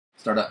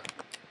Start up.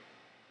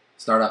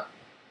 Start up.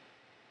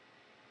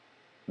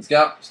 Let's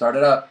go. Start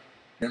it up.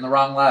 You're in the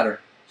wrong ladder. You're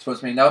supposed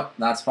to be, nope,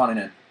 not spawning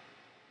in.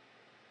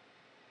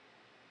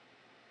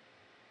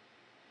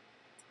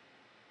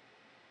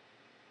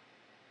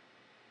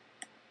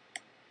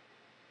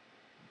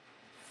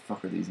 What the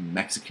fuck are these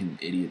Mexican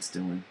idiots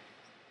doing?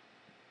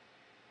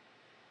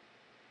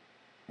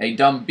 Hey,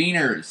 dumb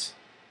beaners.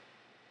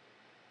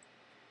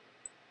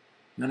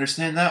 You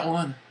understand that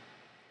one?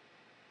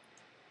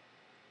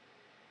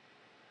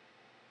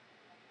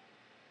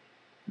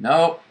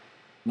 Nope.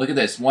 Look at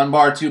this. 1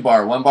 bar, 2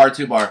 bar, 1 bar,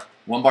 2 bar,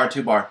 1 bar,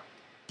 2 bar.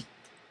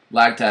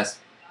 Lag test.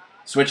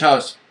 Switch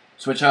host.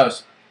 Switch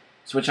host.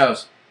 Switch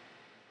host.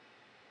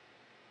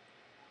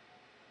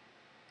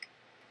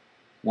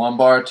 1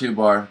 bar, 2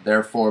 bar.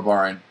 They're 4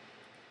 barring.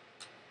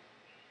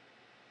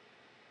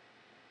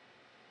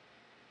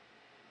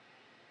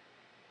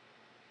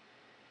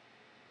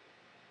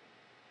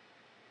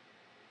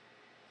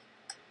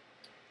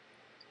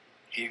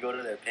 If you go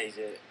to their page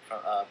from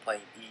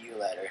playing EU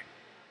ladder,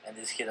 and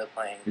this kid are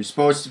playing. You're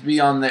supposed to be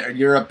on the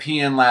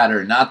European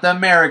ladder, not the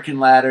American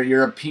ladder,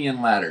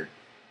 European ladder.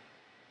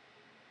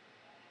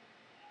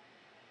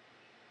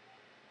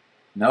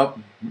 Nope.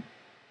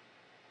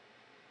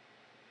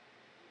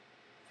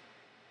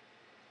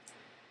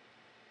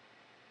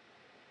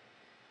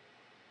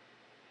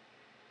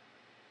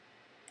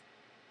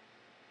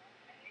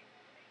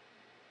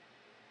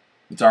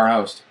 It's our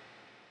host.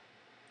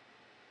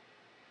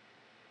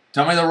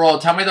 Tell me the role.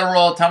 Tell me the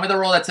role. Tell me the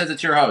role that says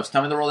it's your host.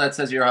 Tell me the role that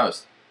says your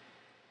host.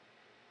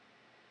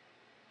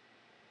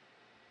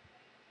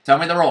 Tell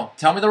me the role.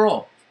 Tell me the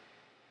role.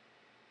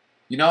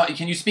 You know,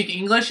 can you speak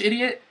English,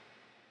 idiot?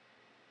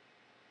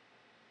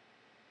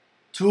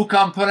 Tu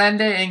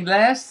comprende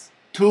inglés?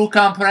 Tu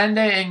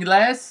comprende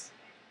inglés?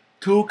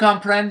 Tu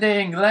comprende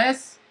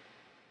inglés?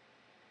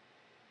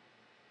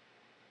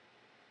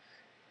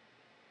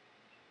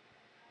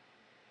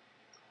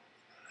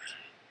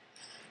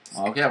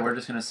 Okay, we're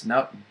just gonna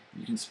nope.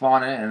 You can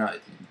spawn it, and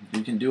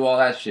you can do all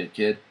that shit,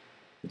 kid.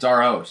 It's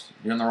our host.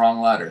 You're in the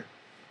wrong ladder.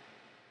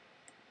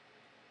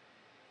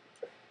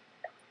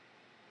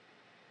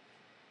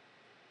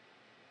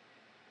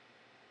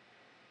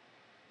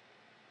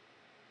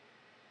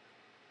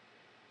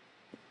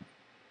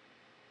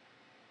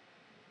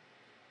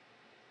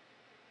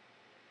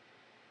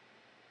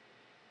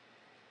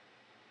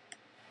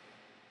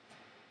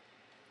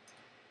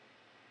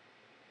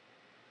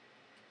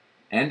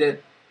 End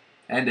it.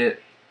 End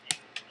it.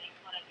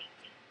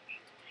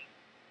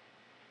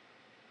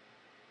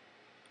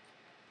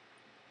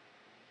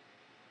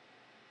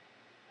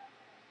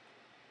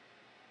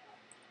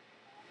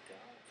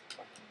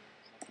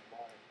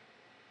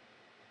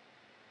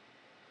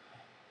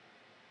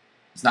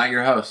 It's not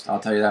your host, I'll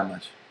tell you that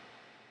much.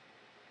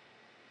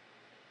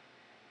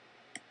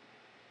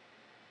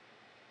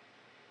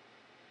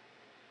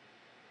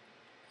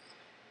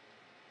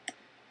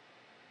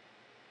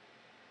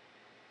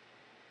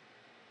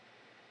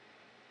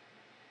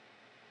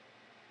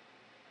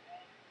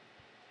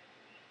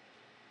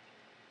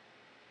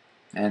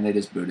 And they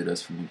just booted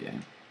us from the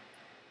game.